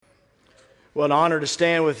Well, an honor to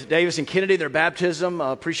stand with Davis and Kennedy, their baptism.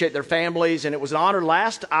 Appreciate their families. And it was an honor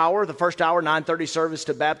last hour, the first hour, 9:30 service,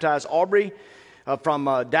 to baptize Aubrey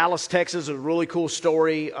from Dallas, Texas. A really cool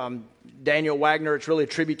story. Daniel Wagner, it's really a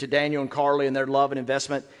tribute to Daniel and Carly and their love and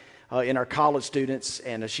investment in our college students.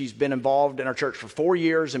 And she's been involved in our church for 4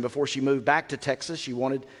 years. And before she moved back to Texas, she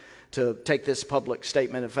wanted to take this public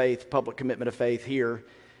statement of faith, public commitment of faith here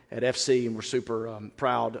at FC, and we're super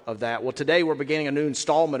proud of that. Well, today we're beginning a new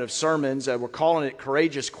installment of sermons. We're calling it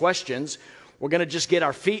Courageous Questions. We're going to just get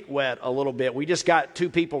our feet wet a little bit. We just got two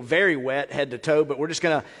people very wet head to toe, but we're just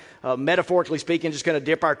going to, metaphorically speaking, just going to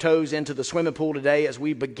dip our toes into the swimming pool today as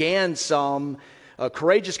we began some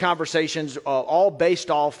courageous conversations, all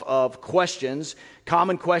based off of questions,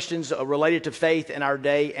 common questions related to faith in our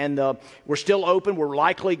day. And we're still open. We're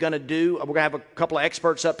likely going to we're going to have a couple of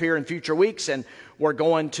experts up here in future weeks, and we're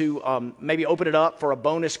going to maybe open it up for a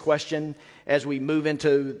bonus question as we move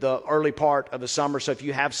into the early part of the summer. So if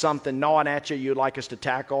you have something gnawing at you you'd like us to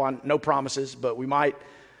tackle, no promises, but we might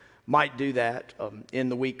do that in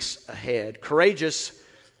the weeks ahead. Courageous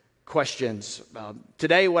questions.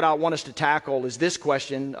 Today what I want us to tackle is this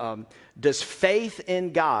question: does faith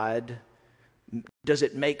in God, does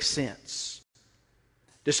it make sense?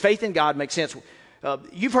 Does faith in God make sense?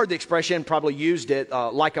 You've heard the expression, probably used it,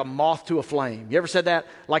 like a moth to a flame. You ever said that?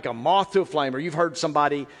 Like a moth to a flame. Or you've heard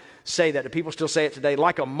somebody say that. Do people still say it today?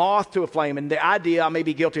 Like a moth to a flame. And the idea, I may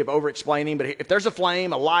be guilty of over-explaining, but if there's a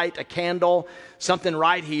flame, a light, a candle, something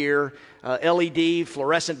right here, LED,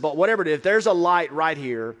 fluorescent bulb, whatever it is, if there's a light right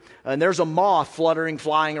here, and there's a moth fluttering,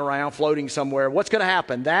 flying around, floating somewhere, what's going to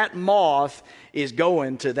happen? That moth is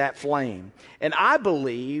going to that flame. And I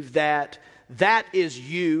believe that is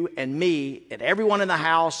you and me and everyone in the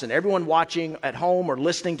house and everyone watching at home or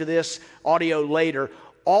listening to this audio later.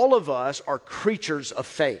 All of us are creatures of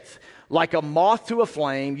faith. Like a moth to a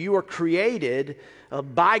flame, you are created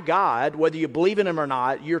by God, whether you believe in Him or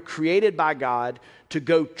not. You're created by God to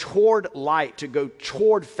go toward light, to go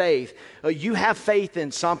toward faith. You have faith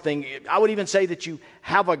in something. I would even say that you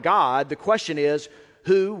have a God. The question is,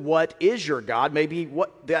 what is your God?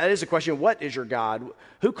 That is a question. What is your God?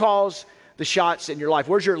 Who calls the shots in your life?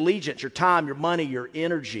 Where's your allegiance, your time, your money, your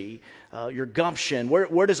energy, your gumption?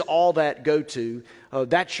 Where does all that go to?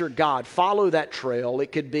 That's your God. Follow that trail.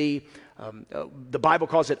 It could be, the Bible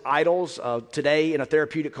calls it idols. Today in a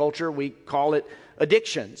therapeutic culture, we call it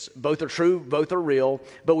addictions. Both are true, both are real,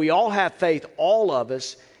 but we all have faith. All of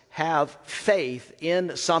us have faith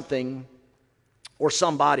in something or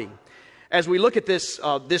somebody. As we look at this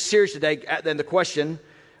series today, and the question,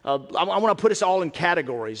 I want to put us all in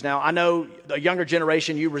categories. Now, I know the younger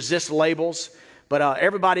generation, you resist labels, but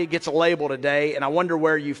everybody gets a label today, and I wonder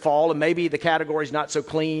where you fall, and maybe the category's not so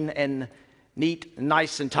clean and neat and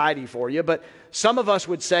nice and tidy for you, but some of us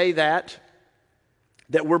would say that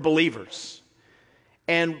we're believers.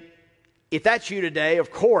 And if that's you today,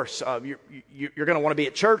 of course, you're going to want to be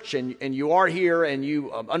at church, and you are here, and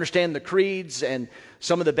you understand the creeds and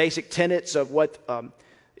some of the basic tenets of what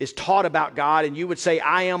is taught about God, and you would say,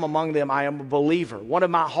 I am among them, I am a believer. One of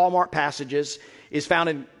my hallmark passages is found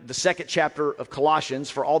in the 2nd chapter of Colossians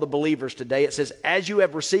for all the believers today. It says, as you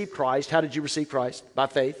have received Christ, how did you receive Christ? By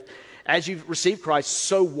faith. As you've received Christ,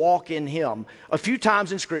 so walk in Him. A few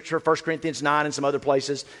times in Scripture, 1 Corinthians 9 and some other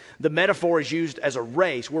places, the metaphor is used as a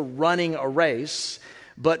race. We're running a race,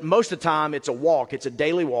 but most of the time it's a walk. It's a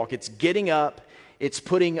daily walk. It's getting up. It's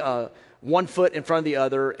putting one foot in front of the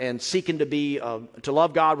other and seeking to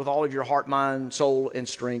love God with all of your heart, mind, soul, and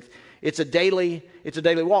strength. It's a daily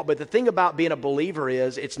walk. But the thing about being a believer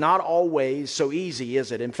is it's not always so easy,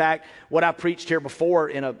 is it? In fact, what I preached here before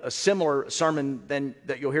in a similar sermon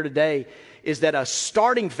that you'll hear today is that a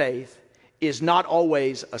starting faith is not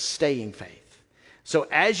always a staying faith. So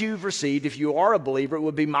as you've received, if you are a believer, it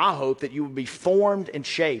would be my hope that you would be formed and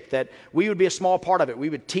shaped, that we would be a small part of it. We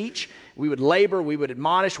would teach, we would labor, we would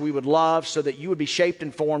admonish, we would love, so that you would be shaped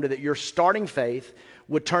and formed, and that your starting faith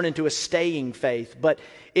would turn into a staying faith. But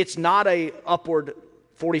it's not a upward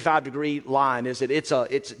 45-degree line, is it?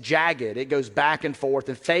 It's jagged. It goes back and forth,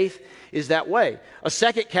 and faith is that way. A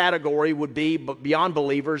second category would be, beyond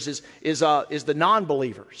believers, is the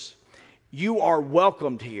non-believers. You are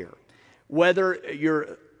welcomed here. Whether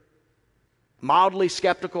you're mildly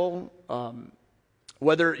skeptical,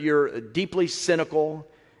 whether you're deeply cynical,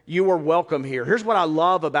 you are welcome here. Here's what I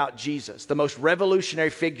love about Jesus, the most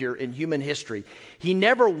revolutionary figure in human history. He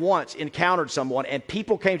never once encountered someone and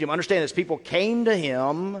people came to him. Understand this, people came to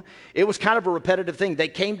him. It was kind of a repetitive thing. They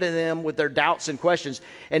came to them with their doubts and questions.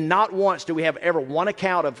 And not once do we have ever one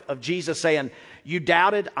account of Jesus saying, you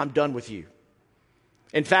doubted, I'm done with you.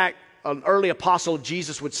 In fact, an early apostle of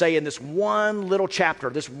Jesus would say in this one little chapter,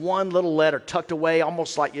 this one little letter tucked away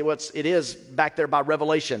almost like it is back there by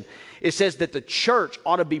Revelation. It says that the church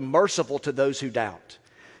ought to be merciful to those who doubt.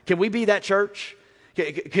 Can we be that church?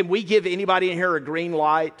 Can we give anybody in here a green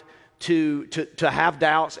light to have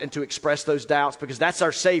doubts and to express those doubts? Because that's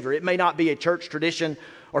our Savior. It may not be a church tradition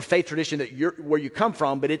or faith tradition that where you come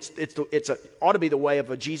from, but it ought to be the way of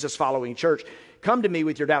a Jesus-following church. Come to me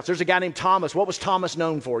with your doubts. There's a guy named Thomas. What was Thomas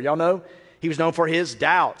known for? Y'all know? He was known for his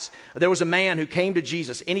doubts. There was a man who came to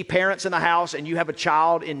Jesus. Any parents in the house and you have a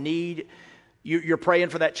child in need, you're praying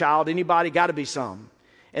for that child. Anybody? Got to be some.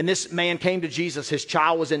 And this man came to Jesus. His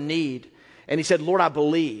child was in need. And he said, Lord, I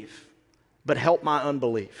believe, but help my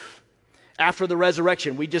unbelief. After the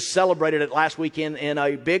resurrection, we just celebrated it last weekend in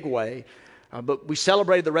a big way. But we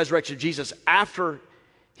celebrated the resurrection of Jesus after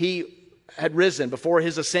he had risen, before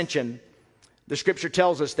his ascension. The scripture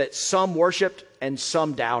tells us that some worshiped and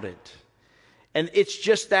some doubted. And it's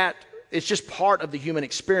just part of the human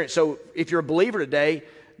experience. So if you're a believer today,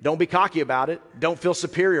 don't be cocky about it. Don't feel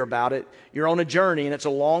superior about it. You're on a journey, and it's a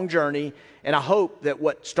long journey. And I hope that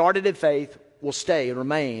what started in faith will stay and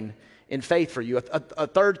remain in faith for you. A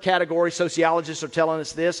third category, sociologists are telling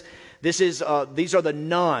us this. These are the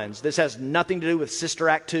nones. This has nothing to do with Sister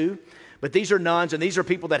Act 2. But these are nuns, and these are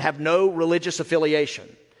people that have no religious affiliation.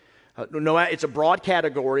 It's a broad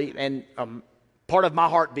category, and part of my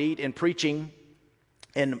heartbeat in preaching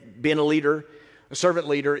and being a leader, a servant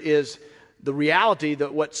leader, is the reality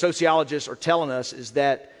that what sociologists are telling us is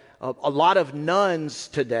that a lot of nuns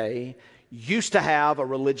today used to have a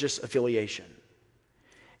religious affiliation.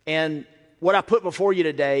 And what I put before you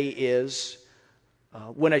today is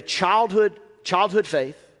when a childhood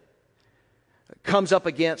faith comes up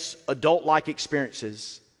against adult-like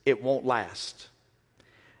experiences, it won't last.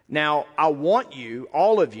 Now, I want you,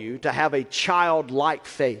 all of you, to have a childlike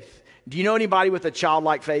faith. Do you know anybody with a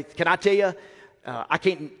childlike faith? Can I tell you,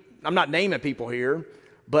 I'm not naming people here,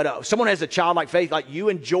 but if someone has a childlike faith, like you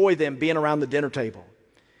enjoy them being around the dinner table.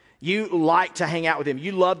 You like to hang out with them.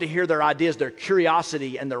 You love to hear their ideas, their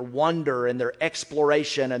curiosity and their wonder and their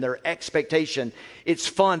exploration and their expectation. It's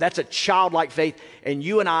fun. That's a childlike faith, and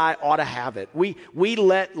you and I ought to have it. We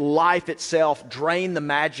let life itself drain the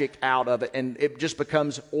magic out of it, and it just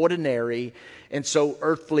becomes ordinary and so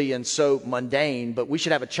earthly and so mundane. But we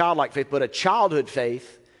should have a childlike faith. But a childhood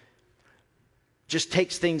faith just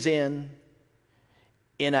takes things in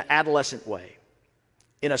an adolescent way,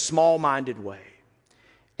 in a small-minded way,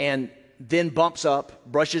 and then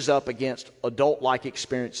brushes up against adult-like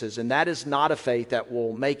experiences. And that is not a faith that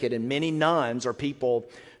will make it. And many nuns are people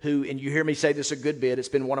who, and you hear me say this a good bit, it's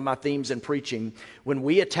been one of my themes in preaching, when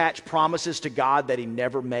we attach promises to God that He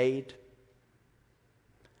never made,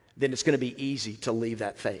 then it's going to be easy to leave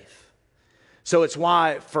that faith. So it's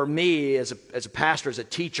why, for me, as a pastor, as a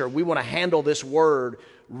teacher, we want to handle this word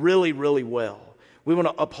really, really well. We want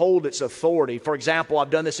to uphold its authority. For example,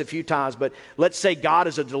 I've done this a few times, but let's say God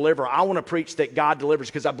is a deliverer. I want to preach that God delivers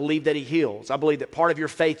because I believe that He heals. I believe that part of your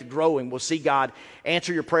faith growing will see God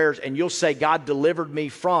answer your prayers, and you'll say, God delivered me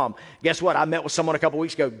from. Guess what? I met with someone a couple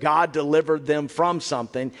weeks ago. God delivered them from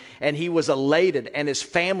something, and he was elated, and his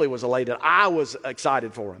family was elated. I was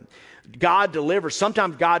excited for him. God delivers.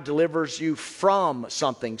 Sometimes God delivers you from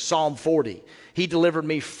something. Psalm 40. He delivered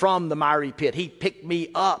me from the miry pit. He picked me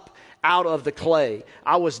up out of the clay.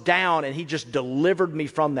 I was down, and He just delivered me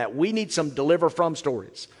from that. We need some deliver from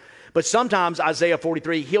stories. But sometimes, Isaiah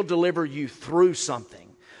 43, He'll deliver you through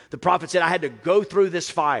something. The prophet said, I had to go through this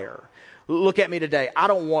fire. Look at me today. I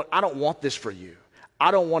don't want this for you. I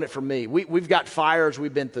don't want it for me. We've got fires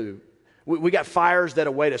we've been through. We got fires that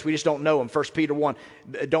await us. We just don't know them. 1 Peter 1,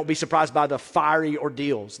 don't be surprised by the fiery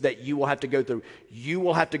ordeals that you will have to go through. You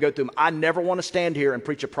will have to go through them. I never want to stand here and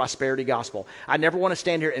preach a prosperity gospel. I never want to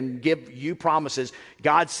stand here and give you promises.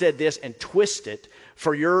 God said this and twist it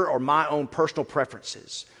for your or my own personal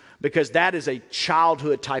preferences, because that is a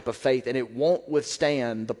childhood type of faith, and it won't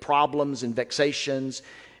withstand the problems and vexations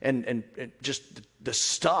and just the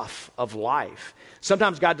stuff of life.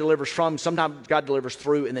 Sometimes God delivers from, sometimes God delivers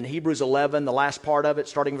through. And then Hebrews 11, the last part of it,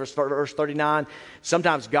 starting verse 39,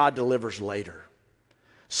 sometimes God delivers later.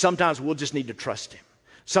 Sometimes we'll just need to trust Him.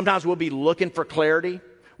 Sometimes we'll be looking for clarity.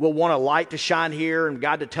 We'll want a light to shine here and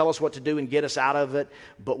God to tell us what to do and get us out of it,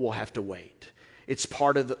 but we'll have to wait. It's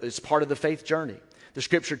part of the faith journey. The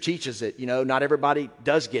scripture teaches it. Not everybody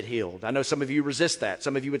does get healed. I know some of you resist that.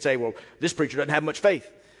 Some of you would say, well, this preacher doesn't have much faith.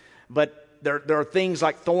 But there are things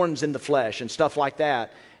like thorns in the flesh and stuff like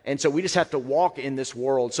that. And so we just have to walk in this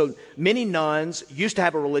world. So many nuns used to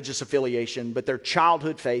have a religious affiliation, but their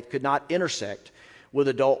childhood faith could not intersect with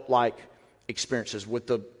adult-like experiences, with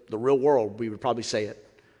the the real world, we would probably say it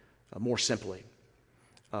more simply.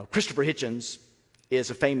 Christopher Hitchens is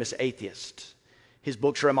a famous atheist. His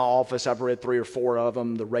books are in my office. I've read 3 or 4 of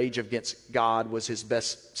them. The Rage Against God was his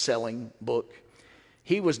best-selling book.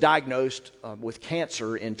 He was diagnosed with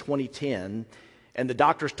cancer in 2010, and the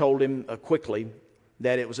doctors told him quickly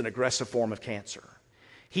that it was an aggressive form of cancer.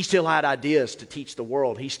 He still had ideas to teach the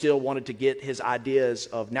world. He still wanted to get his ideas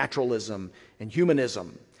of naturalism and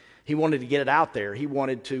humanism. He wanted to get it out there. He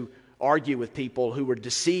wanted to argue with people who were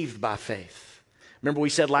deceived by faith. Remember we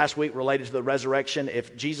said last week related to the resurrection,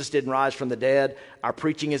 if Jesus didn't rise from the dead, our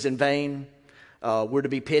preaching is in vain. We're to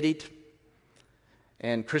be pitied.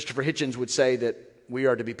 And Christopher Hitchens would say that we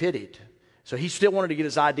are to be pitied. So he still wanted to get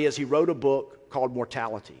his ideas. He wrote a book called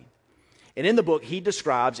Mortality. And in the book, he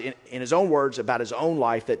describes in his own words about his own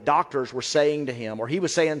life that doctors were saying to him,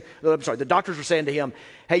 the doctors were saying to him,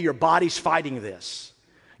 hey, your body's fighting this.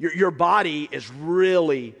 Your body is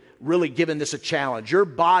really giving this a challenge. Your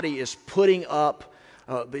body is putting up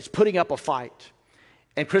a fight.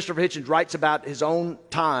 And Christopher Hitchens writes about his own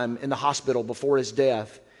time in the hospital before his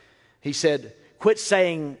death. He said, quit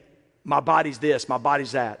saying, my body's this, my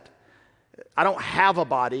body's that. I don't have a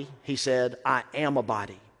body, he said, I am a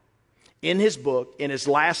body. In his book, in his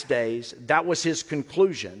last days, that was his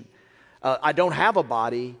conclusion. I don't have a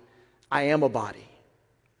body, I am a body.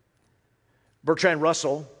 Bertrand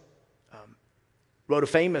Russell wrote a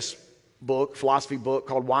famous book, philosophy book,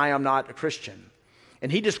 called Why I'm Not a Christian.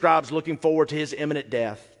 And he describes looking forward to his imminent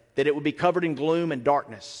death, that it would be covered in gloom and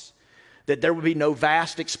darkness, that there would be no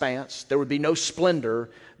vast expanse, there would be no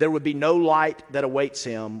splendor, there would be no light that awaits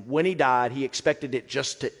him. When he died, he expected it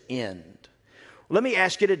just to end. Let me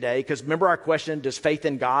ask you today, because remember our question, does faith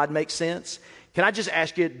in God make sense? Can I just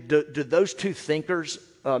ask you, do those two thinkers,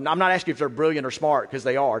 I'm not asking if they're brilliant or smart, because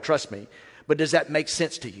they are, trust me, but does that make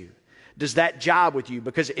sense to you? Does that jive with you?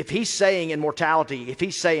 Because if he's saying in mortality, if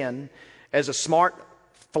he's saying, as a smart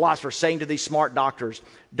philosopher saying to these smart doctors,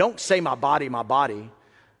 don't say my body,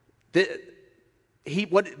 the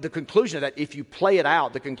conclusion of that, if you play it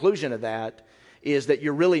out, the conclusion of that is that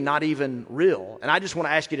you're really not even real. And I just want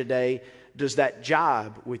to ask you today, does that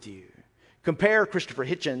jibe with you? Compare Christopher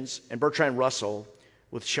Hitchens and Bertrand Russell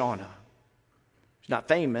with Shauna. She's not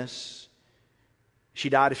famous. She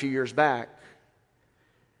died a few years back.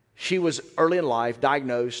 She was early in life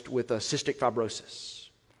diagnosed with a cystic fibrosis.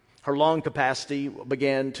 Her lung capacity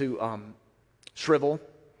began to shrivel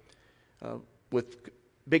with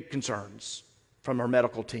big concerns from her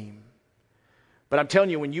medical team. But I'm telling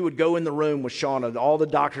you, when you would go in the room with Shauna, all the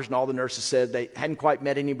doctors and all the nurses said they hadn't quite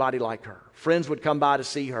met anybody like her. Friends would come by to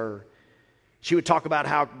see her. She would talk about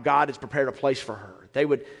how God has prepared a place for her. They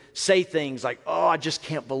would say things like, oh, I just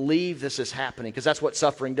can't believe this is happening, because that's what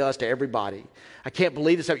suffering does to everybody. I can't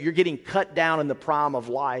believe this. You're getting cut down in the prime of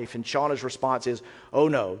life. And Shauna's response is, oh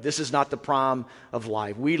no, this is not the prime of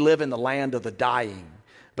life. We live in the land of the dying,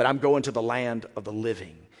 but I'm going to the land of the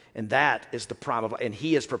living. And that is the prime of life. And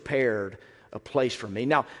he has prepared a place for me.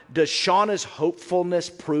 Now, does Shauna's hopefulness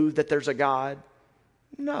prove that there's a God?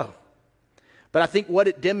 No. But I think what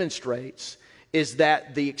it demonstrates is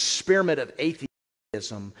that the experiment of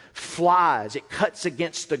atheism flies, it cuts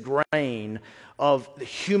against the grain of the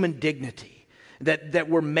human dignity, that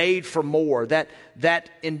we're made for more, that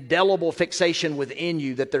indelible fixation within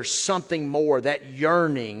you, that there's something more, that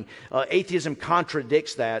yearning. Atheism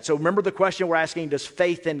contradicts that. So remember the question we're asking, does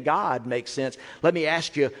faith in God make sense? Let me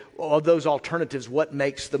ask you, of those alternatives, what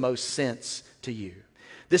makes the most sense to you?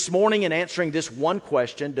 This morning, in answering this one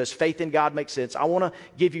question, does faith in God make sense? I want to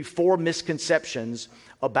give you 4 misconceptions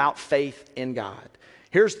about faith in God.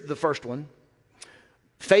 Here's the first one.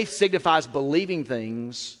 Faith signifies believing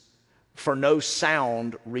things for no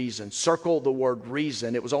sound reason. Circle the word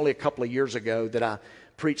reason. It was only a couple of years ago that I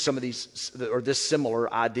preached some of these, or this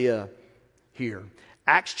similar idea here.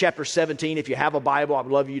 Acts chapter 17, if you have a Bible, I'd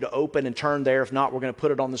love you to open and turn there. If not, we're going to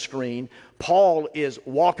put it on the screen. Paul is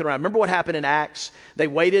walking around. Remember what happened in Acts? They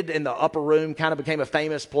waited in the upper room, kind of became a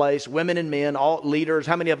famous place. Women and men, all leaders.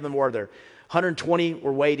 How many of them were there? 120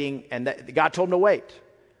 were waiting, and God told them to wait.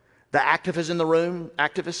 The activist in the room,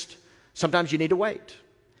 sometimes you need to wait.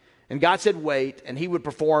 And God said wait, and he would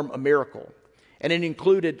perform a miracle. And it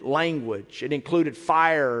included language. It included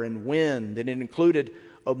fire and wind. And it included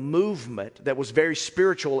a movement that was very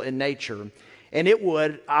spiritual in nature. And it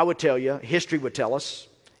would, I would tell you, history would tell us,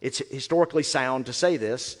 it's historically sound to say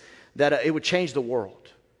this, that it would change the world.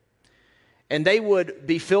 And they would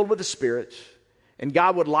be filled with the Spirit, and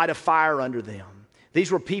God would light a fire under them.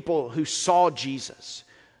 These were people who saw Jesus,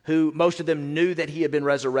 who most of them knew that he had been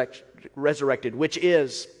resurrected, which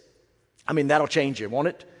is, that'll change you, won't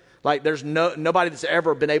it? Like there's nobody that's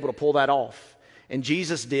ever been able to pull that off. And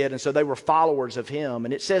Jesus did, and so they were followers of him.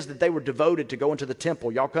 And it says that they were devoted to going to the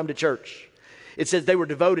temple. Y'all come to church. It says they were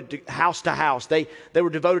devoted to house. They were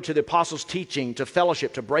devoted to the apostles' teaching, to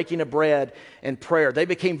fellowship, to breaking of bread and prayer. They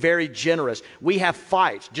became very generous. We have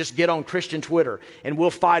fights. Just get on Christian Twitter and we'll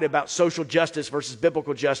fight about social justice versus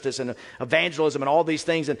biblical justice and evangelism and all these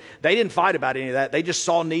things. And they didn't fight about any of that. They just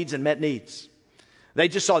saw needs and met needs. They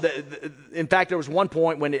just saw that. In fact, there was one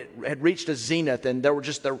point when it had reached a zenith and there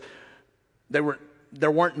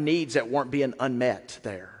weren't needs that weren't being unmet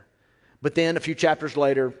there. But then a few chapters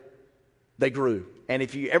later, they grew. And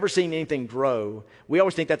if you ever seen anything grow, we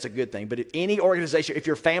always think that's a good thing. But if any organization, if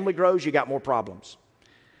your family grows, you got more problems.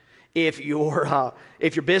 If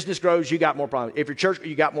your business grows, you got more problems. If your church,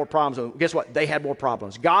 you got more problems. And guess what? They had more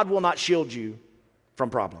problems. God will not shield you from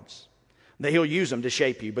problems. He'll use them to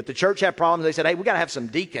shape you. But the church had problems. They said, hey, we got to have some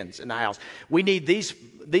deacons in the house. We need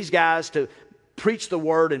these guys to preach the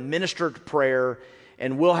word and minister to prayer,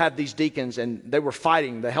 and we'll have these deacons. And they were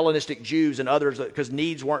fighting the Hellenistic Jews and others because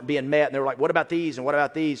needs weren't being met. And they were like, what about these and what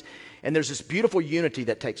about these? And there's this beautiful unity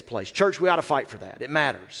that takes place. Church, we ought to fight for that. It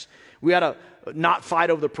matters. We ought to not fight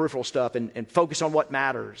over the peripheral stuff and focus on what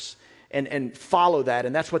matters and follow that.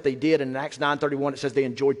 And that's what they did. And in Acts 9:31, it says they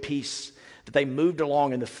enjoyed peace, that they moved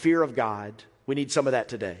along in the fear of God. We need some of that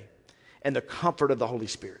today. And the comfort of the Holy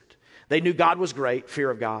Spirit. They knew God was great, fear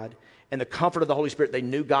of God. And the comfort of the Holy Spirit, they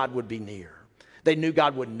knew God would be near. They knew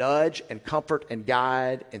God would nudge and comfort and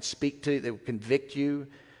guide and speak to you. They would convict you,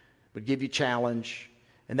 would give you challenge.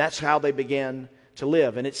 And that's how they began to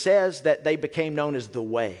live. And it says that they became known as the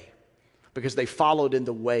Way because they followed in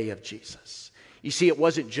the way of Jesus. You see, it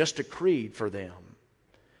wasn't just a creed for them.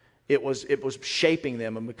 It was shaping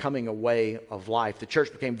them and becoming a way of life. The church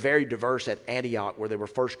became very diverse at Antioch, where they were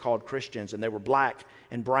first called Christians, and they were black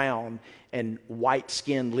and brown and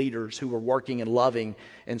white-skinned leaders who were working and loving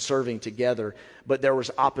and serving together. But there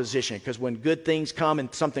was opposition, because when good things come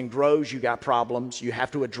and something grows, you got problems. You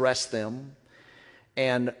have to address them.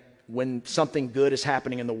 And when something good is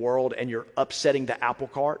happening in the world and you're upsetting the apple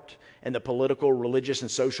cart and the political, religious, and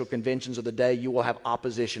social conventions of the day, you will have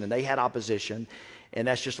opposition. And they had opposition. And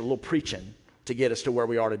that's just a little preaching to get us to where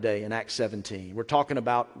we are today in Acts 17. We're talking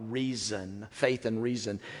about reason, faith and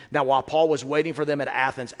reason. Now, while Paul was waiting for them at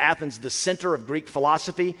Athens, the center of Greek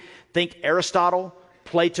philosophy, think Aristotle,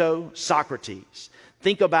 Plato, Socrates.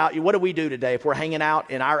 Think about, what do we do today if we're hanging out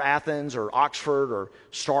in our Athens or Oxford or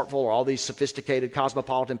Starkville or all these sophisticated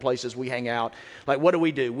cosmopolitan places we hang out? Like, what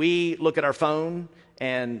do? We look at our phone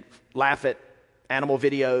and laugh at animal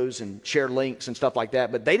videos and share links and stuff like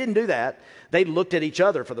that. But they didn't do that. They looked at each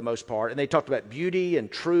other for the most part, and they talked about beauty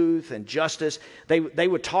and truth and justice. They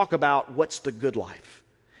would talk about, what's the good life?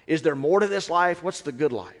 Is there more to this life? What's the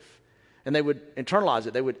good life? And they would internalize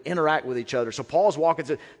it. They would interact with each other. So Paul's walking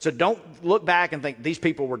through. So don't look back and think these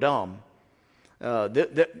people were dumb.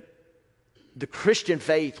 The Christian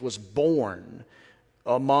faith was born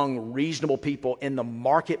among reasonable people in the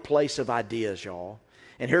marketplace of ideas, y'all.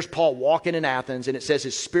 And here's Paul walking in Athens, and it says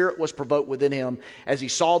his spirit was provoked within him as he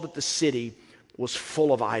saw that the city was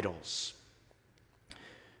full of idols.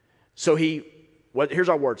 So here's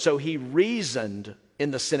our word. So he reasoned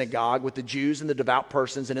in the synagogue with the Jews and the devout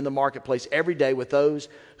persons and in the marketplace every day with those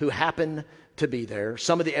who happened to be there.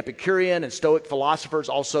 Some of the Epicurean and Stoic philosophers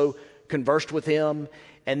also conversed with him.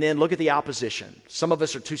 And then look at the opposition. Some of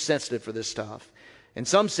us are too sensitive for this stuff. And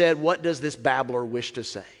some said, what does this babbler wish to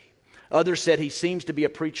say? Others said he seems to be a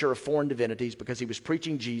preacher of foreign divinities because he was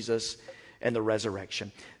preaching Jesus and the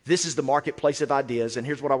resurrection. This is the marketplace of ideas, and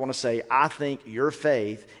here's what I want to say. I think your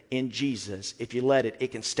faith in Jesus, if you let it,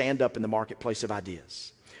 it can stand up in the marketplace of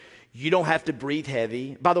ideas. You don't have to breathe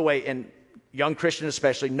heavy. By the way, and young Christian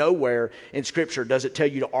especially, nowhere in Scripture does it tell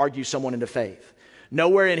you to argue someone into faith.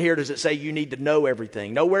 Nowhere in here does it say you need to know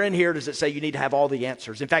everything. Nowhere in here does it say you need to have all the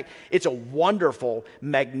answers. In fact, it's a wonderful,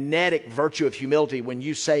 magnetic virtue of humility when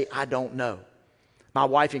you say, I don't know. My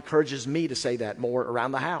wife encourages me to say that more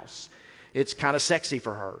around the house. It's kind of sexy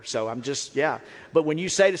for her. So I'm just, yeah. But when you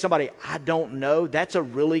say to somebody, I don't know, that's a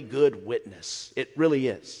really good witness. It really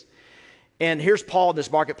is. And here's Paul in this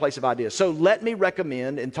marketplace of ideas. So let me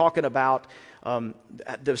recommend, in talking about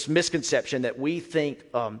this misconception that we think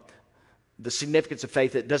the significance of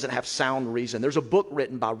faith that doesn't have sound reason. There's a book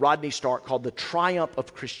written by Rodney Stark called The Triumph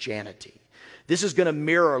of Christianity. This is going to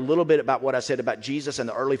mirror a little bit about what I said about Jesus and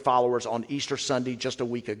the early followers on Easter Sunday just a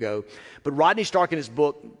week ago. But Rodney Stark in his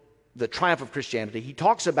book the triumph of Christianity, he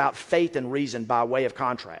talks about faith and reason by way of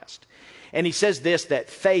contrast. And he says this, that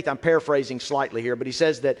faith, I'm paraphrasing slightly here, but he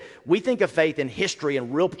says that we think of faith in history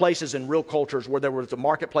and real places and real cultures where there was a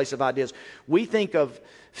marketplace of ideas. We think of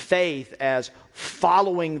faith as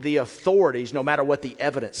following the authorities no matter what the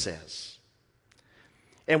evidence says.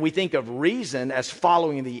 And we think of reason as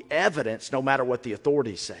following the evidence no matter what the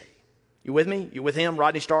authorities say. You with me? You with him,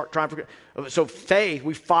 Rodney Stark? So faith,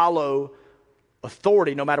 we follow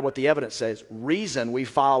authority no matter what the evidence says. Reason, we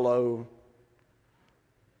follow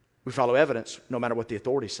evidence no matter what the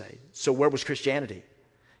authorities say. So where was Christianity?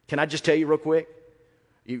 Can I just tell you real quick?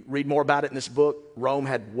 You read more about it in this book. Rome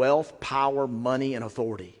had wealth, power, money, and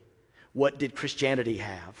authority. What did Christianity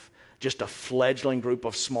have? Just a fledgling group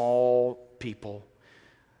of small people,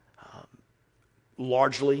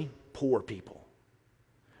 largely poor people.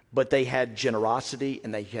 But they had generosity,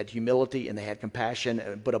 and they had humility, and they had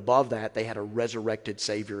compassion. But above that, they had a resurrected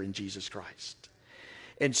Savior in Jesus Christ.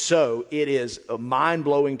 And so it is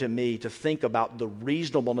mind-blowing to me to think about the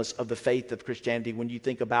reasonableness of the faith of Christianity when you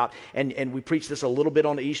think about, and we preach this a little bit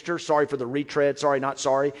on Easter, sorry for the retread, sorry, not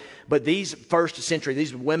sorry, but these first century,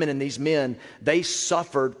 these women and these men, they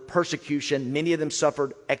suffered persecution. Many of them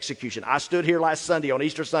suffered execution. I stood here last Sunday, on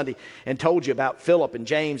Easter Sunday, and told you about Philip and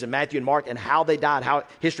James and Matthew and Mark and how they died, how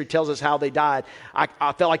history tells us how they died. I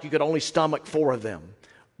felt like you could only stomach 4 of them.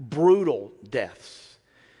 Brutal deaths.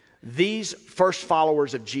 These first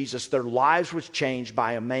followers of Jesus, their lives was changed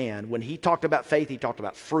by a man. When he talked about faith, he talked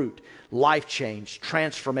about fruit, life change,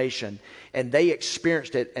 transformation, and they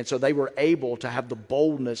experienced it, and so they were able to have the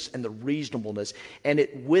boldness and the reasonableness, and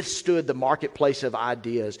it withstood the marketplace of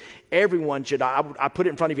ideas. Everyone should, I put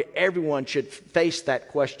it in front of you, everyone should face that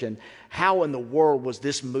question. How in the world was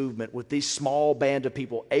this movement with these small band of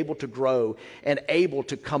people able to grow and able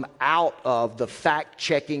to come out of the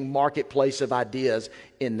fact-checking marketplace of ideas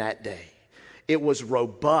in that day? It was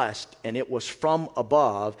robust and it was from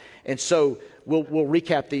above. And so we'll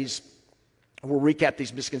recap these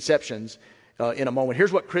misconceptions in a moment.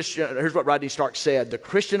 Here's what Rodney Stark said: the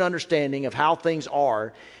Christian understanding of how things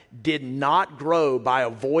are did not grow by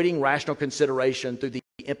avoiding rational consideration through the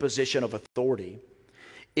imposition of authority.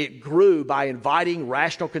 It grew by inviting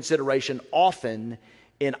rational consideration, often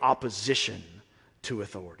in opposition to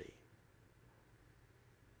authority.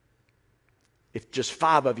 If just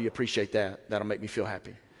 5 of you appreciate that, that'll make me feel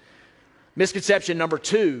happy. Misconception number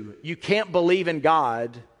 2, you can't believe in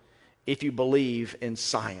God if you believe in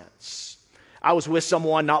science. I was with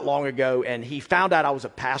someone not long ago, and he found out I was a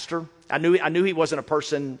pastor. I knew he wasn't a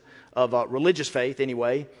person of religious faith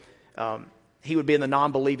anyway. He would be in the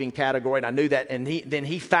non-believing category, and I knew that. And then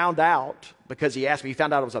he found out, because he asked me, he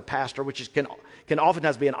found out I was a pastor, which can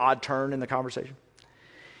oftentimes be an odd turn in the conversation.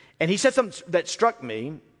 And he said something that struck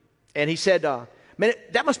me, and he said, man,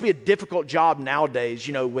 that must be a difficult job nowadays,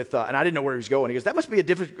 with, and I didn't know where he was going. He goes, that must be a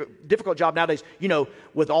difficult job nowadays,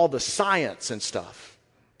 with all the science and stuff.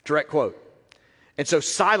 Direct quote. And so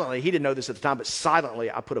silently, he didn't know this at the time, but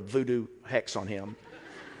silently I put a voodoo hex on him.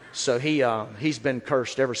 So he's been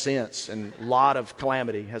cursed ever since, and a lot of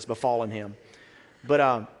calamity has befallen him.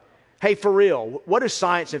 But hey, for real, what is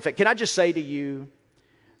science and faith? Can I just say to you,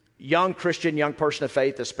 young Christian, young person of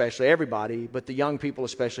faith especially, everybody, but the young people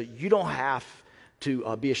especially, you don't have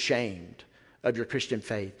to be ashamed of your Christian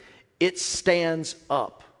faith. It stands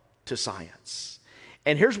up to science.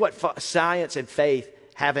 And here's what science and faith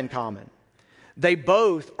have in common. They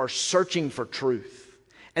both are searching for truth.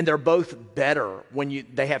 And they're both better when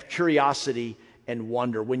they have curiosity and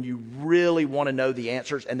wonder, when you really want to know the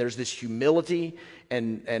answers, and there's this humility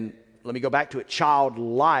and let me go back to it,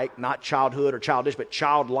 childlike, not childhood or childish, but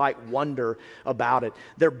childlike wonder about it.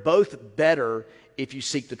 They're both better if you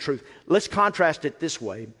seek the truth. Let's contrast it this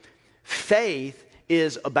way. Faith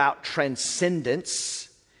is about transcendence,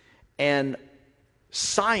 and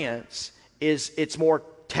science it's more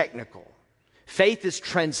technical. Faith is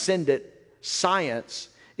transcendent, science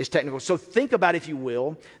is technical. So think about, if you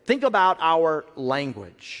will, think about our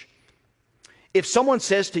language. If someone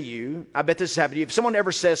says to you, I bet this has happened to you, if someone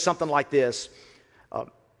ever says something like this,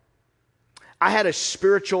 I had a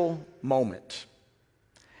spiritual moment.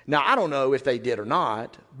 Now, I don't know if they did or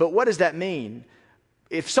not, but what does that mean?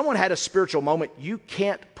 If someone had a spiritual moment, you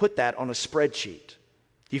can't put that on a spreadsheet.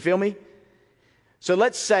 Do you feel me? So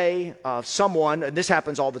let's say someone, and this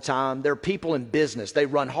happens all the time, there are people in business. They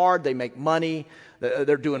run hard, they make money,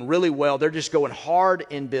 they're doing really well, they're just going hard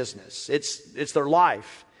in business. It's their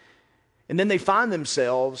life. And then they find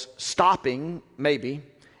themselves stopping, maybe,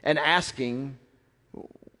 and asking,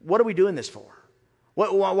 what are we doing this for?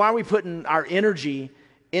 Why are we putting our energy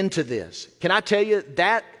into this? Can I tell you,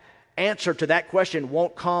 that answer to that question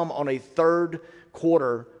won't come on a third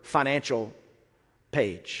quarter financial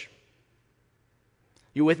page.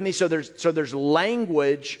 You with me? So there's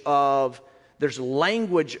language of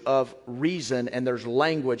reason and there's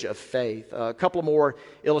language of faith. A couple more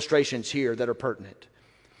illustrations here that are pertinent.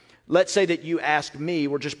 Let's say that you ask me,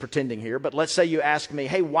 we're just pretending here, but let's say you ask me,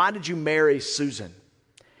 hey, why did you marry Susan?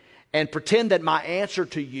 And pretend that my answer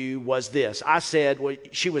to you was this. I said, well,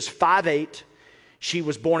 she was 5'8", she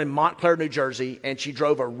was born in Montclair, New Jersey, and she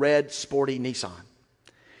drove a red sporty Nissan.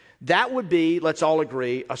 That would be, let's all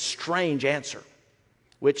agree, a strange answer,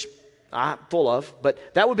 which I'm full of,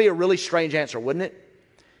 but that would be a really strange answer, wouldn't it?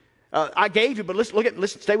 I gave you, but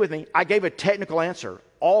listen, stay with me. I gave a technical answer.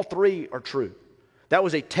 All three are true. That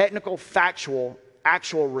was a technical, factual,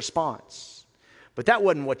 actual response. But that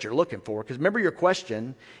wasn't what you're looking for, because remember your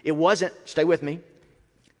question, it wasn't, stay with me,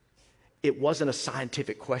 it wasn't a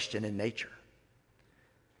scientific question in nature.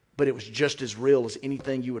 But it was just as real as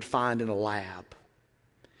anything you would find in a lab.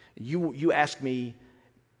 You asked me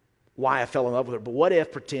why I fell in love with her, but what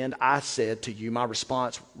if, pretend I said to you, my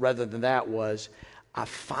response rather than that was, I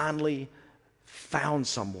finally found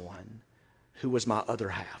someone who was my other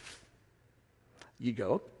half. You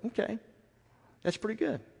go, okay, that's pretty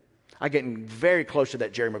good. I'm getting very close to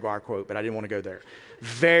that Jerry Maguire quote, but I didn't want to go there.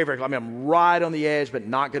 Very, very close. I mean, I'm right on the edge, but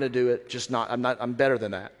not going to do it. I'm better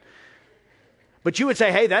than that. But you would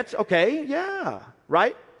say, hey, that's okay, yeah,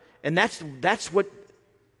 right? And that's what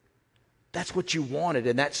you wanted,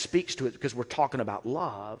 and that speaks to it because we're talking about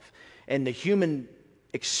love. And the human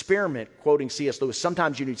experiment, quoting C.S. Lewis,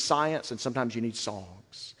 sometimes you need science and sometimes you need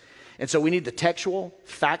songs. And so we need the textual,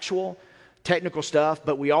 factual, technical stuff,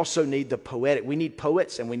 but we also need the poetic. We need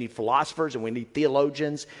poets and we need philosophers and we need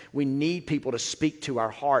theologians. We need people to speak to our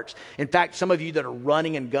hearts. In fact, some of you that are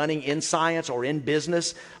running and gunning in science or in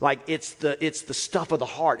business, like it's the stuff of the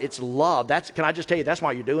heart. It's love. Can I just tell you, that's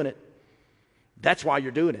why you're doing it. That's why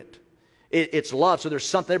you're doing it. It's love. So there's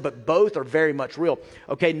something there, but both are very much real.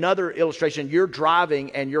 Okay, another illustration. You're driving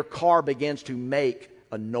and your car begins to make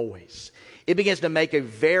a noise. It begins to make a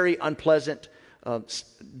very unpleasant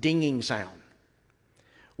dinging sound.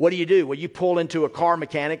 What do? Well, you pull into a car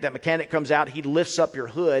mechanic. That mechanic comes out. He lifts up your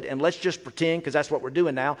hood. And let's just pretend, because that's what we're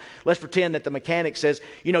doing now. Let's pretend that the mechanic says,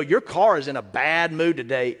 your car is in a bad mood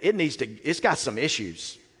today. It's got some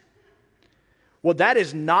issues. Well, that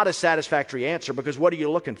is not a satisfactory answer, because what are you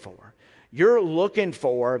looking for? You're looking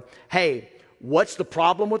for, hey, what's the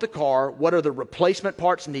problem with the car? What are the replacement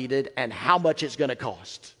parts needed? And how much it's going to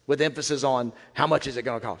cost? With emphasis on how much is it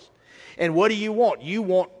going to cost? And what do you want? You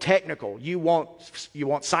want technical. You want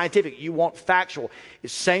scientific. You want factual.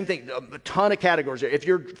 It's the same thing. A ton of categories there. If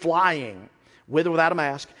you're flying, with or without a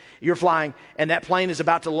mask, you're flying, and that plane is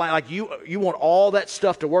about to land. Like you want all that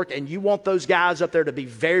stuff to work, and you want those guys up there to be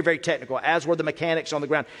very, very technical, as were the mechanics on the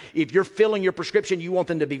ground. If you're filling your prescription, you want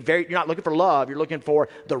them to be you're not looking for love. You're looking for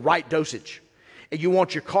the right dosage. And you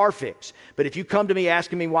want your car fixed. But if you come to me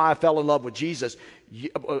asking me why I fell in love with Jesus,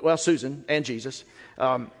 Susan and Jesus,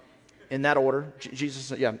 in that order,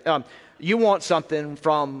 Jesus, yeah. You want something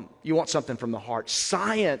from the heart.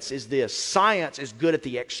 Science is this. Science is good at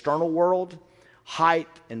the external world, height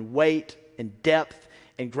and weight and depth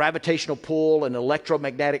and gravitational pull and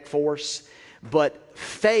electromagnetic force. But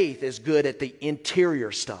faith is good at the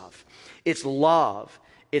interior stuff. It's love.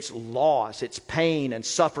 It's loss, it's pain and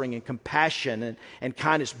suffering and compassion and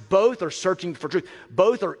kindness. Both are searching for truth.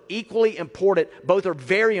 Both are equally important. Both are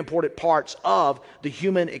very important parts of the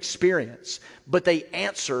human experience. But they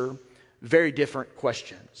answer very different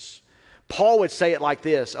questions. Paul would say it like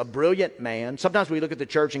this: a brilliant man. Sometimes we look at the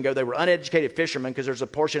church and go, they were uneducated fishermen, because there's a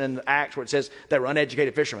portion in the Acts where it says they were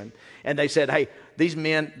uneducated fishermen. And they said, hey, these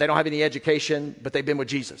men, they don't have any education, but they've been with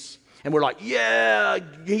Jesus. And we're like, yeah,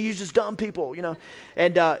 he uses dumb people,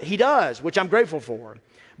 And he does, which I'm grateful for.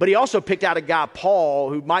 But he also picked out a guy, Paul,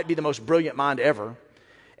 who might be the most brilliant mind ever.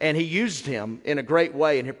 And he used him in a great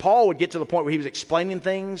way. And Paul would get to the point where he was explaining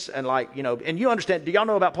things and and you understand, do y'all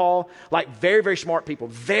know about Paul? Like very, very smart people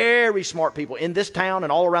in this town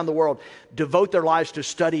and all around the world devote their lives to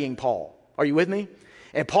studying Paul. Are you with me?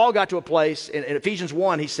 And Paul got to a place, in Ephesians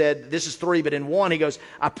 1, he said, this is 3, but in 1, he goes,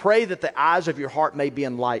 I pray that the eyes of your heart may be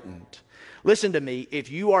enlightened. Listen to me,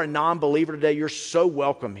 if you are a non-believer today, you're so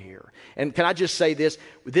welcome here. And can I just say this?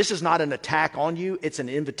 This is not an attack on you, it's an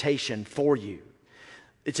invitation for you.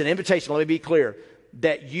 It's an invitation, let me be clear,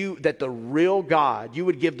 that the real God, you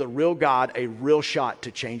would give the real God a real shot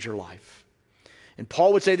to change your life. And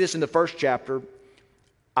Paul would say this in the first chapter,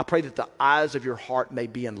 I pray that the eyes of your heart may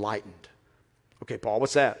be enlightened. Okay, Paul,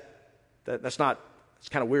 what's that? It's kind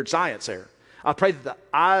of weird science there. I pray that the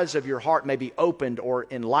eyes of your heart may be opened or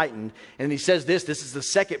enlightened. And he says this is the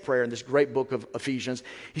second prayer in this great book of Ephesians.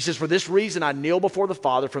 He says, for this reason I kneel before the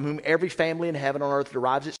Father, from whom every family in heaven and on earth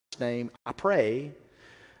derives its name. I pray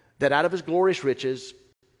that out of his glorious riches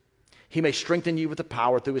he may strengthen you with the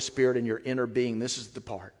power through his Spirit in your inner being. This is the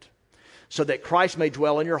part. So that Christ may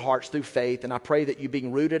dwell in your hearts through faith. And I pray that you,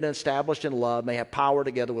 being rooted and established in love, may have power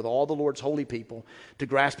together with all the Lord's holy people to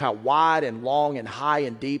grasp how wide and long and high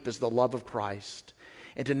and deep is the love of Christ.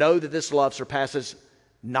 And to know that this love surpasses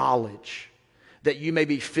knowledge, that you may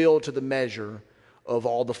be filled to the measure of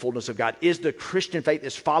all the fullness of God. Is the Christian faith,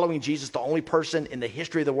 is following Jesus the only person in the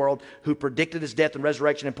history of the world who predicted his death and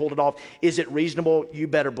resurrection and pulled it off? Is it reasonable? You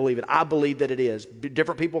better believe it. I believe that it is.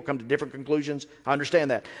 Different people come to different conclusions. I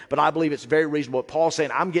understand that. But I believe it's very reasonable. Paul's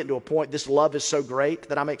saying, I'm getting to a point, this love is so great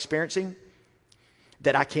that I'm experiencing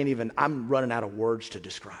that I'm running out of words to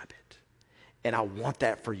describe it. And I want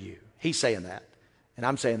that for you. He's saying that. And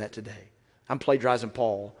I'm saying that today. I'm plagiarizing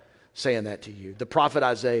Paul saying that to you. The prophet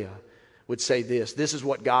Isaiah would say this is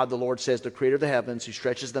what God the Lord says, the creator of the heavens, who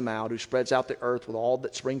stretches them out, who spreads out the earth with all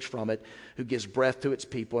that springs from it, who gives breath to its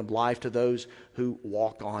people and life to those who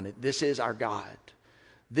walk on it. This is our God.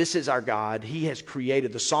 This is our God. He has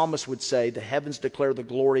created. The psalmist would say, the heavens declare the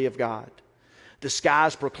glory of God. The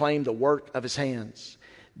skies proclaim the work of his hands.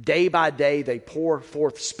 Day by day they pour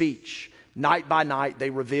forth speech. Night by night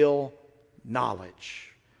they reveal knowledge.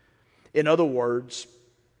 In other words,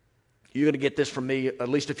 you're going to get this from me at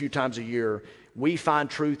least a few times a year. We find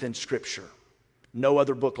truth in Scripture. No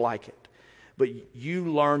other book like it. But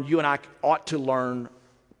you and I ought to learn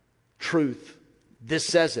truth. This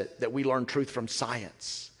says it, that we learn truth from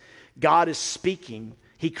science. God is speaking.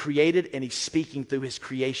 He created and he's speaking through his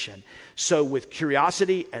creation. So with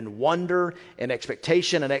curiosity and wonder and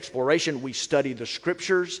expectation and exploration, we study the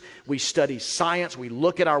Scriptures. We study science. We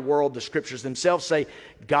look at our world. The Scriptures themselves say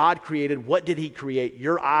God created. What did he create?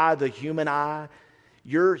 Your eye, the human eye.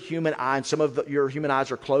 Your human eye, and some of your human eyes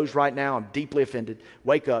are closed right now. I'm deeply offended.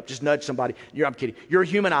 Wake up. Just nudge somebody. I'm kidding. Your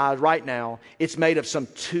human eye right now, it's made of some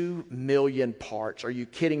 2 million parts. Are you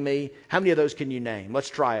kidding me? How many of those can you name? Let's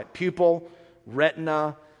try it. Pupil,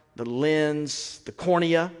 retina, the lens, the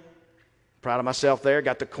cornea. Proud of myself there.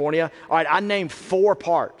 Got the cornea. All right, I named 4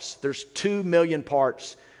 parts. There's 2 million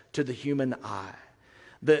parts to the human eye.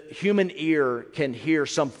 The human ear can hear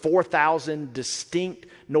some 4,000 distinct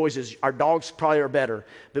noises. Our dogs probably are better,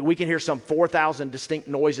 but we can hear some 4,000 distinct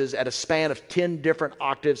noises at a span of 10 different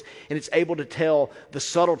octaves, and it's able to tell the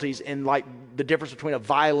subtleties in like the difference between a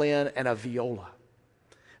violin and a viola.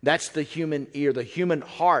 That's the human ear. The human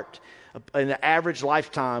heart, in an average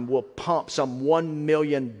lifetime, will pump some 1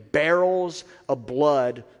 million barrels of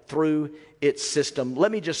blood through its system.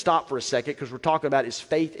 Let me just stop for a second, because we're talking about, is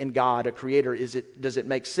faith in God, a creator, does it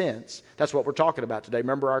make sense? That's what we're talking about today.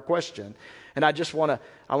 Remember our question. And I want to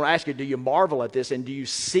ask you, do you marvel at this? And do you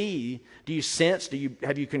sense,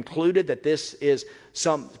 have you concluded that this is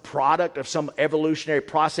some product of some evolutionary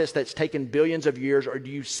process that's taken billions of years? Or do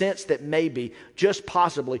you sense that maybe, just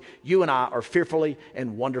possibly, you and I are fearfully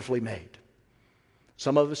and wonderfully made?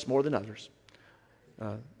 Some of us more than others.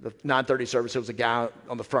 The 9:30 service, there was a guy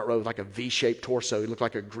on the front row with like a V-shaped torso. He looked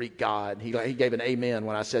like a Greek god. He gave an amen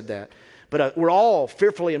when I said that. But we're all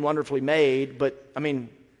fearfully and wonderfully made. But, I mean,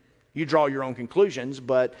 you draw your own conclusions.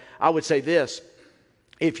 But I would say this.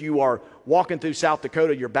 If you are walking through South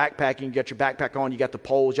Dakota, you're backpacking, you got your backpack on, you got the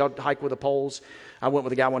poles. Y'all hike with the poles? I went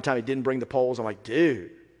with a guy one time, he didn't bring the poles. I'm like, dude,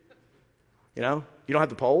 you don't have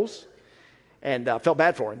the poles? And I felt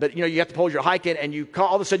bad for him. But, you got the poles, you're hiking, and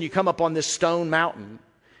all of a sudden you come up on this stone mountain.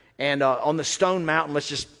 And on the stone mountain, let's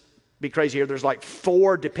just be crazy here, there's like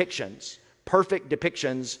 4 depictions, perfect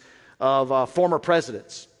depictions of former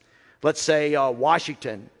presidents. Let's say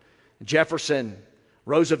Washington, Jefferson,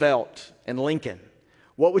 Roosevelt, and Lincoln.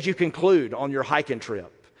 What would you conclude on your hiking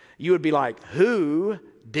trip? You would be like, who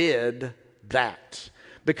did that?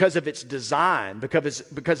 Because of its design,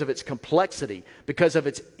 because of its complexity, because of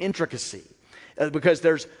its intricacy. Because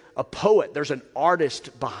there's a poet, there's an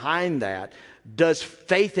artist behind that. Does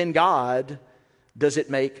faith in God, does it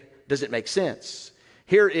make sense?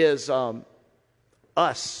 Here is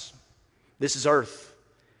us. This is earth.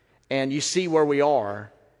 And you see where we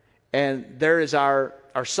are. And there is our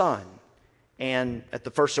sun. And at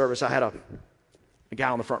the first service, I had a guy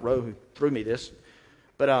on the front row who threw me this.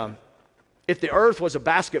 But if the earth was a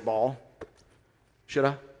basketball, should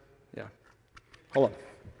I? Yeah. Hold on.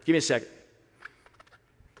 Give me a second.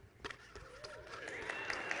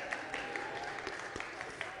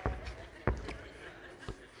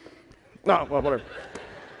 No, well, whatever.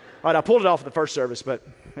 All right, I pulled it off at the first service, but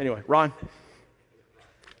anyway, Ron.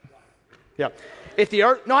 Yeah. If the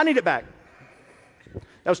earth, no, I need it back.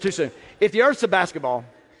 That was too soon. If the earth's a basketball,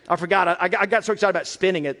 I forgot. I got so excited about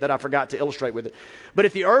spinning it that I forgot to illustrate with it. But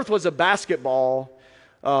if the earth was a basketball,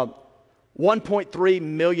 1.3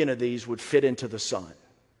 million of these would fit into the sun.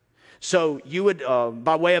 So you would,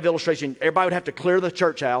 by way of illustration, everybody would have to clear the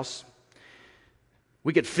church house.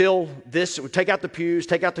 We could fill this, we take out the pews,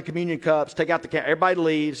 take out the communion cups, take out everybody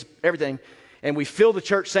leaves, everything. And we fill the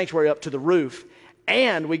church sanctuary up to the roof.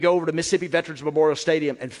 And we go over to Mississippi Veterans Memorial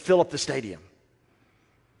Stadium and fill up the stadium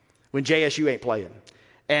when JSU ain't playing.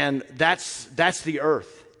 And that's the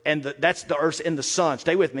earth. And that's the earth's in the sun.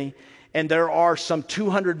 Stay with me. And there are some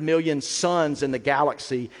 200 million suns in the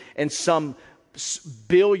galaxy and some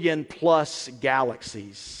billion plus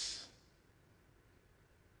galaxies.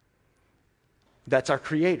 That's our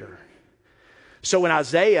Creator. So when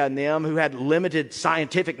Isaiah and them, who had limited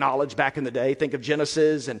scientific knowledge back in the day, think of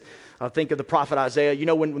Genesis and think of the prophet Isaiah. You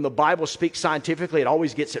know, when the Bible speaks scientifically, it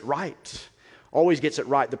always gets it right. Always gets it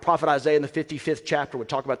right. The prophet Isaiah in the 55th chapter would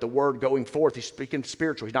talk about the word going forth. He's speaking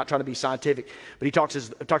spiritual. He's not trying to be scientific. But he talks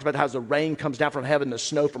about how the rain comes down from heaven, the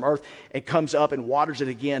snow from earth, and comes up and waters it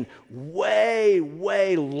again way,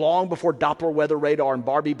 way long before Doppler weather radar and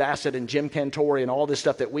Barbie Bassett and Jim Cantore and all this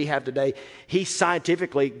stuff that we have today. He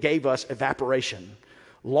scientifically gave us evaporation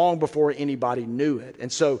long before anybody knew it. And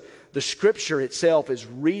so the scripture itself is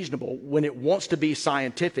reasonable. When it wants to be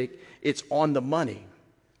scientific, it's on the money.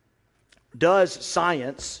 Does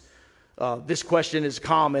science, this question is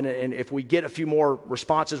common, and if we get a few more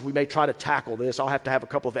responses, we may try to tackle this. I'll have to have a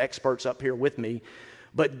couple of experts up here with me.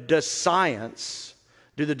 But does science,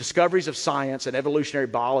 do the discoveries of science and evolutionary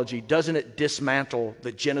biology, doesn't it dismantle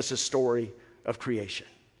the Genesis story of creation?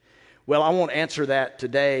 Well, I won't answer that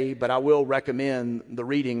today, but I will recommend the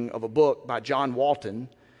reading of a book by John Walton.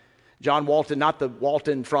 John Walton, not the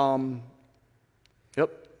Walton from,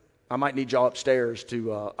 I might need y'all upstairs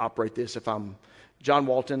to operate this if I'm John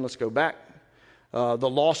Walton. Let's go back. The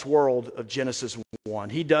Lost World of Genesis 1.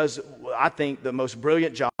 He does, I think, the most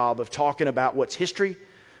brilliant job of talking about what's history,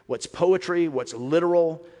 what's poetry, what's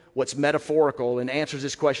literal, what's metaphorical, and answers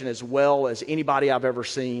this question as well as anybody I've ever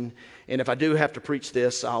seen. And if I do have to preach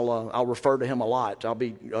this, I'll refer to him a lot. I'll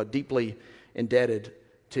be deeply indebted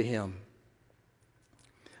to him.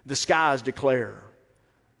 The skies declare.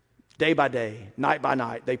 Day by day, night by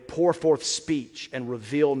night, they pour forth speech and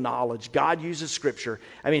reveal knowledge. God uses Scripture.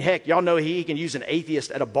 I mean, heck, y'all know He can use an atheist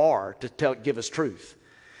at a bar to give us truth.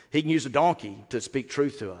 He can use a donkey to speak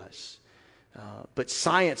truth to us. But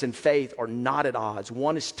science and faith are not at odds.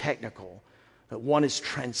 One is technical, but one is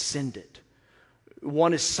transcendent.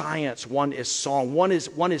 One is science, one is song. One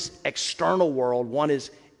is external world, one is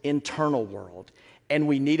internal world. And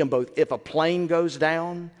we need them both. If a plane goes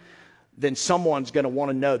down, then someone's going to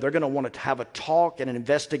want to know. They're going to want to have a talk and an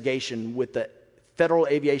investigation with the Federal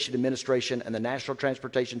Aviation Administration and the National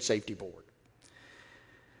Transportation Safety Board.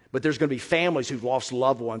 But there's going to be families who've lost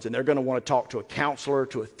loved ones, and they're going to want to talk to a counselor,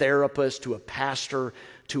 to a therapist, to a pastor,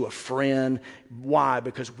 to a friend. Why?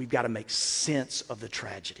 Because we've got to make sense of the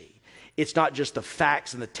tragedy. It's not just the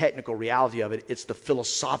facts and the technical reality of it. It's the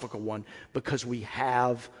philosophical one, because we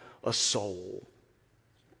have a soul.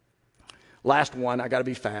 Last one, I got to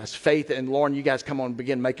be fast. Faith, and Lauren, you guys come on and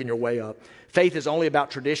begin making your way up. Faith is only about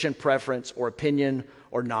tradition, preference, or opinion,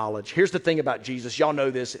 or knowledge. Here's the thing about Jesus. Y'all know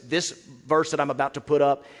this. This verse that I'm about to put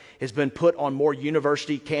up has been put on more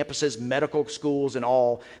university campuses, medical schools, and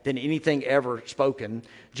all than anything ever spoken.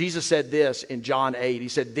 Jesus said this in John 8. He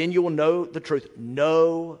said, then you will know the truth.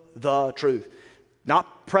 Know the truth.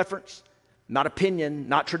 Not preference, not opinion,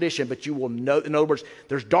 not tradition, but you will know. In other words,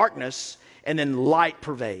 there's darkness, and then light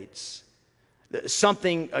pervades.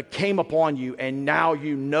 Something came upon you, and now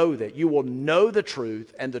you know that. You will know the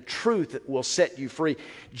truth, and the truth will set you free.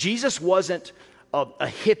 Jesus wasn't a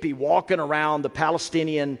hippie walking around the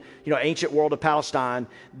Palestinian, ancient world of Palestine,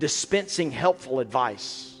 dispensing helpful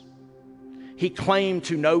advice. He claimed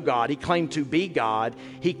to know God. He claimed to be God.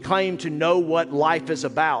 He claimed to know what life is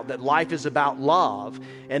about, that life is about love,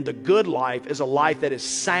 and the good life is a life that is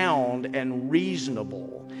sound and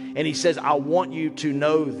reasonable. And he says, I want you to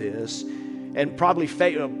know this. And probably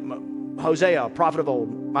Hosea, prophet of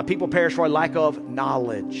old, my people perish for a lack of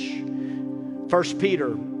knowledge. 1 Peter,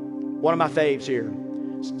 one of my faves here.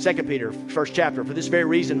 2 Peter, first chapter. For this very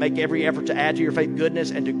reason, make every effort to add to your faith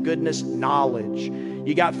goodness, and to goodness knowledge.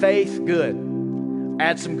 You got faith? Good.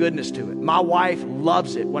 Add some goodness to it. My wife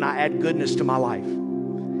loves it when I add goodness to my life.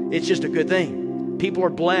 It's just a good thing. People are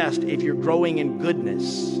blessed if you're growing in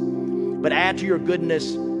goodness. But add to your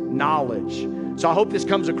goodness knowledge. So I hope this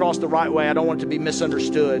comes across the right way. I don't want it to be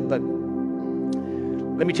misunderstood, but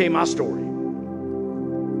let me tell you my story.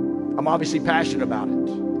 I I'm obviously passionate about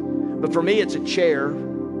it. But for me, it's a chair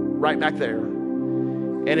right back there.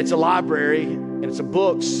 And it's a library, and it's a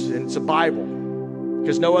books, and it's a Bible.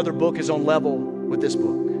 Because no other book is on level with this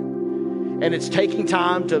book. And it's taking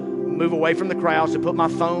time to move away from the crowds, to put my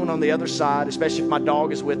phone on the other side, especially if my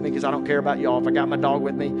dog is with me, because I don't care about y'all. If I got my dog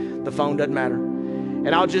with me, the phone doesn't matter.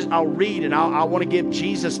 And I'll read, and I want to give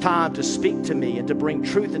Jesus time to speak to me and to bring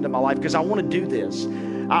truth into my life, because I want to do this.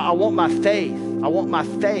 I want my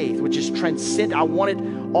faith, which is transcendent. I want it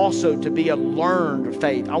also to be a learned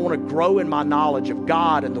faith. I want to grow in my knowledge of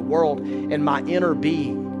God and the world and my inner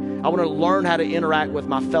being. I want to learn how to interact with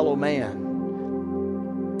my fellow man.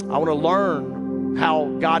 I want to learn how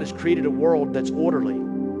God has created a world that's orderly,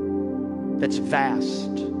 that's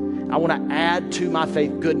vast. I want to add to my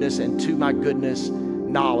faith goodness, and to my goodness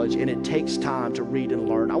knowledge, and it takes time to read and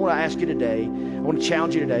learn. I want to ask you today, I want to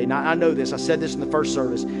challenge you today. Now, I know this, I said this in the first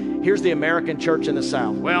service. Here's the American church in the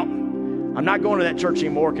South. Well, I'm not going to that church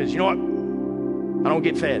anymore because you know what? I don't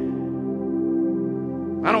get fed.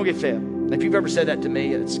 I don't get fed. And if you've ever said that to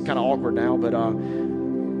me, it's kind of awkward now, but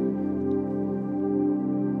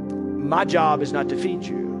my job is not to feed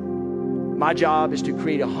you. My job is to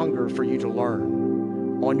create a hunger for you to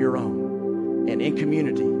learn on your own and in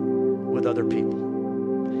community with other people.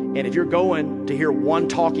 And if you're going to hear one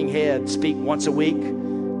talking head speak once a week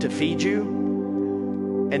to feed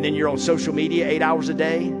you, and then you're on social media 8 hours a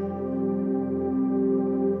day,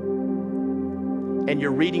 and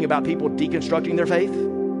you're reading about people deconstructing their faith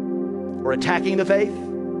or attacking the faith,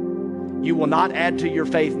 you will not add to your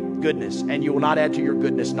faith goodness, and you will not add to your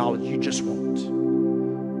goodness knowledge. You just won't.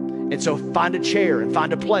 And so find a chair and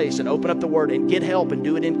find a place and open up the Word and get help and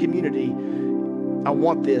do it in community. I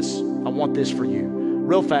want this for you.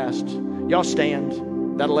 Real fast, y'all stand.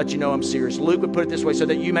 That'll let you know I'm serious. Luke would put it this way, so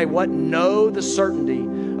that you may what? Know the certainty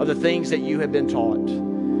of the things that you have been taught.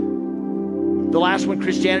 The last one,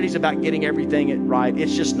 Christianity is about getting everything right.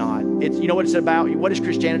 It's just not. You know what it's about? What is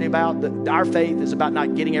Christianity about? Our faith is about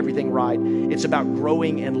not getting everything right. It's about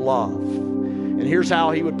growing in love. And here's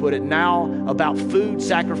how he would put it. Now about food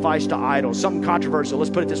sacrificed to idols. Something controversial. Let's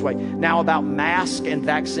put it this way. Now about masks and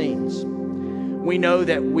vaccines. We know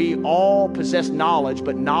that we all possess knowledge,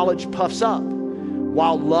 but knowledge puffs up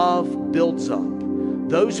while love builds up.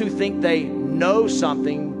 Those who think they know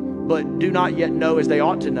something but do not yet know as they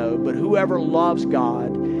ought to know, but whoever loves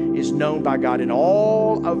God is known by God. In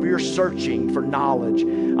all of your searching for knowledge,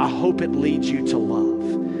 I hope it leads you to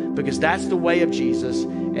love, because that's the way of Jesus,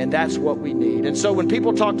 and that's what we need. And so when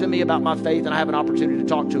people talk to me about my faith and I have an opportunity to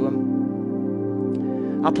talk to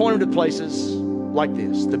them, I point them to places like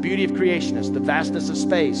this: the beauty of creationists, the vastness of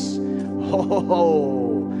space,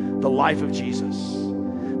 the life of Jesus,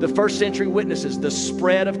 the first century witnesses, the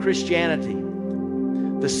spread of Christianity,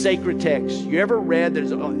 the sacred text. You ever read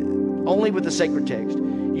that only with the sacred text,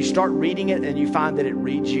 you start reading it and you find that it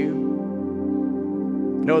reads you?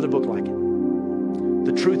 No other book like it.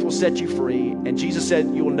 The truth will set you free. And Jesus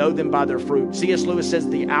said, you will know them by their fruit. C.S. Lewis says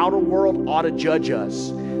the outer world ought to judge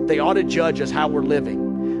us. They ought to judge us how we're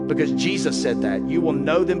living, because Jesus said that. You will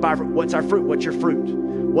know them by fruit. What's our fruit? What's your fruit?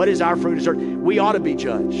 What is our fruit? We ought to be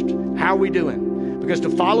judged. How are we doing? Because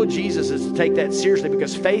to follow Jesus is to take that seriously,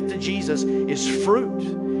 because faith to Jesus is fruit.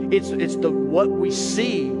 It's what we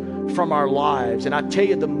see from our lives. And I tell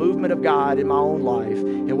you, the movement of God in my own life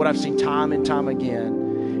and what I've seen time and time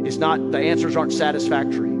again is not, the answers aren't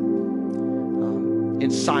satisfactory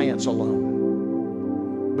in science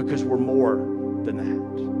alone, because we're more than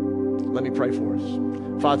that. Let me pray for us.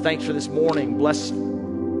 Father, thanks for this morning. Bless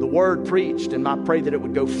the word preached, and I pray that it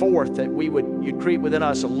would go forth, that you'd create within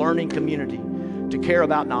us a learning community to care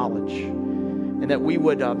about knowledge, and that we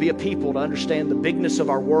would be a people to understand the bigness of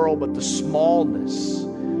our world, but the smallness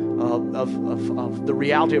of the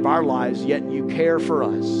reality of our lives, yet you care for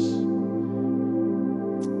us.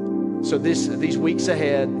 So these weeks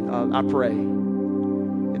ahead, I pray,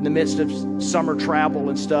 in the midst of summer travel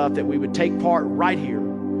and stuff, that we would take part right here,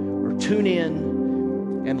 or tune in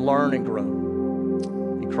and learn and grow.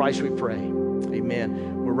 In Christ we pray.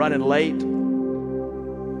 Amen. We're running late.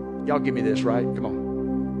 Y'all give me this, right? Come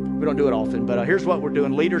on. We don't do it often, but here's what we're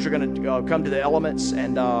doing. Leaders are going to come to the elements,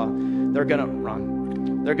 and they're going to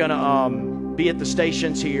run. They're going to be at the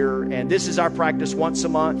stations here, and this is our practice once a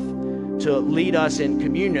month to lead us in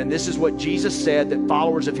communion. This is what Jesus said that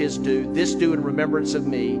followers of his do. This do in remembrance of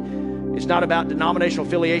me. It's not about denominational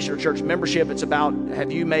affiliation or church membership. It's about,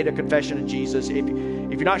 have you made a confession of Jesus? If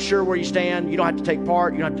you're not sure where you stand, you don't have to take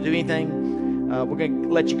part. You don't have to do anything. We're going to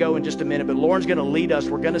let you go in just a minute, but Lauren's going to lead us.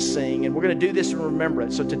 We're going to sing, and we're going to do this in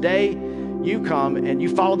remembrance. So today, you come and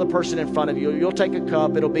you follow the person in front of you. You'll take a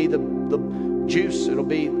cup. It'll be the juice. It'll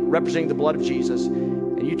be representing the blood of Jesus.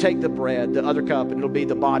 And you take the bread, the other cup, and it'll be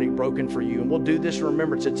the body broken for you. And we'll do this in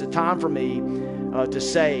remembrance. It's a time for me to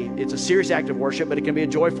say it's a serious act of worship, but it can be a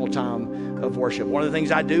joyful time of worship. One of the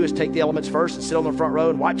things I do is take the elements first and sit on the front row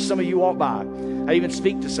and watch some of you walk by. I even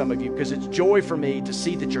speak to some of you because it's joy for me to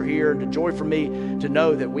see that you're here, and a joy for me to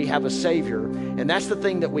know that we have a Savior. And that's the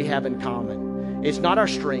thing that we have in common. It's not our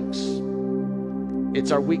strengths.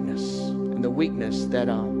 It's our weakness, and the weakness that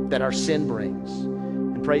our sin brings.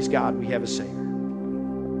 And praise God, we have a Savior.